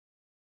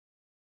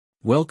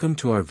Welcome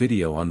to our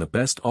video on the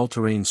best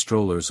all-terrain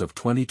strollers of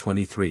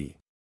 2023.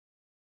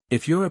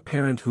 If you're a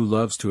parent who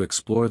loves to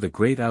explore the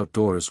great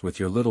outdoors with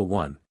your little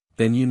one,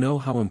 then you know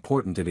how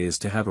important it is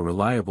to have a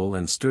reliable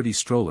and sturdy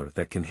stroller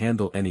that can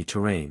handle any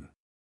terrain.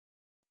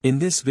 In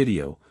this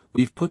video,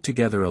 we've put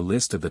together a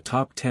list of the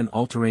top 10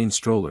 all-terrain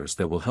strollers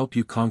that will help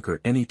you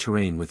conquer any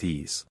terrain with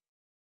ease.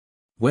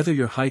 Whether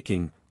you're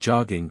hiking,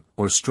 jogging,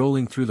 or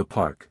strolling through the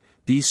park,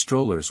 these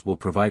strollers will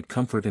provide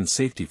comfort and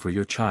safety for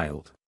your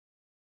child.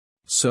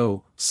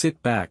 So,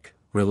 sit back,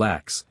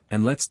 relax,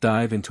 and let's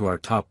dive into our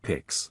top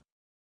picks.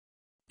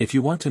 If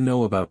you want to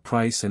know about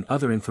price and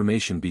other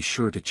information, be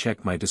sure to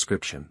check my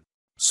description.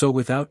 So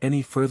without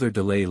any further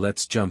delay,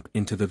 let's jump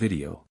into the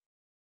video.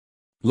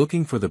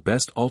 Looking for the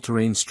best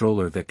all-terrain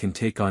stroller that can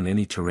take on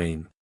any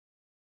terrain?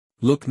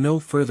 Look no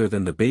further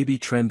than the Baby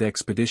Trend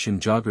Expedition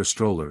Jogger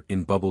Stroller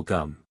in bubble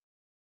gum.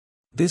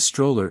 This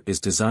stroller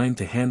is designed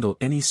to handle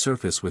any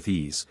surface with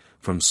ease,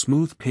 from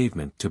smooth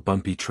pavement to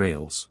bumpy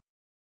trails.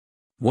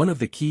 One of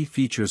the key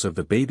features of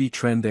the Baby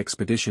Trend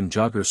Expedition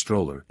Jogger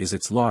Stroller is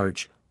its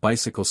large,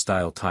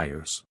 bicycle-style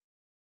tires.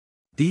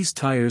 These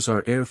tires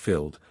are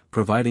air-filled,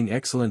 providing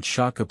excellent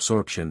shock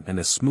absorption and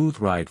a smooth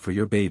ride for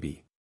your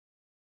baby.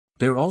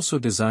 They're also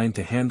designed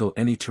to handle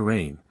any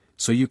terrain,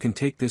 so you can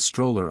take this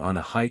stroller on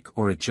a hike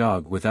or a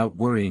jog without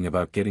worrying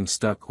about getting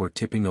stuck or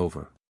tipping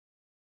over.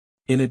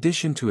 In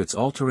addition to its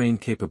all-terrain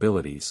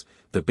capabilities,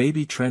 the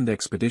Baby Trend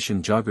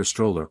Expedition Jogger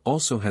Stroller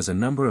also has a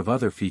number of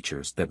other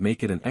features that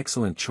make it an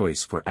excellent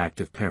choice for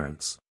active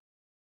parents.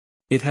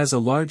 It has a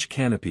large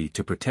canopy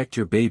to protect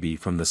your baby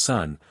from the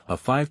sun, a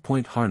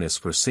 5-point harness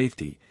for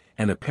safety,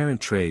 and a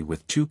parent tray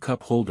with 2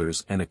 cup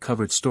holders and a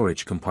covered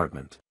storage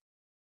compartment.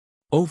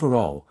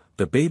 Overall,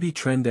 the Baby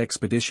Trend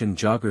Expedition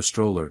Jogger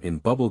Stroller in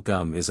bubble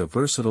gum is a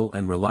versatile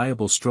and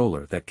reliable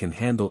stroller that can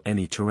handle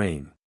any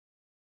terrain.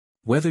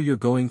 Whether you're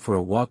going for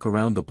a walk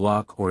around the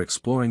block or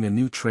exploring a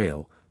new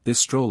trail, this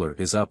stroller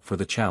is up for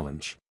the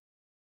challenge.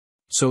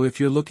 So if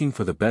you're looking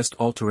for the best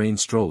all-terrain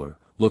stroller,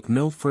 look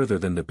no further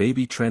than the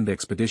Baby Trend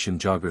Expedition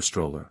Jogger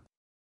Stroller.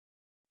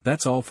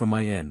 That's all from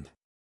my end.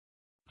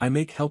 I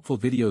make helpful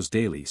videos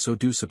daily, so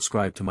do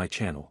subscribe to my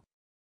channel.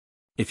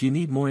 If you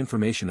need more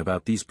information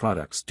about these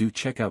products, do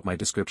check out my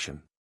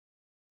description.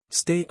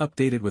 Stay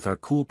updated with our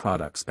cool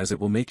products, as it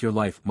will make your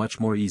life much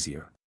more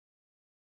easier.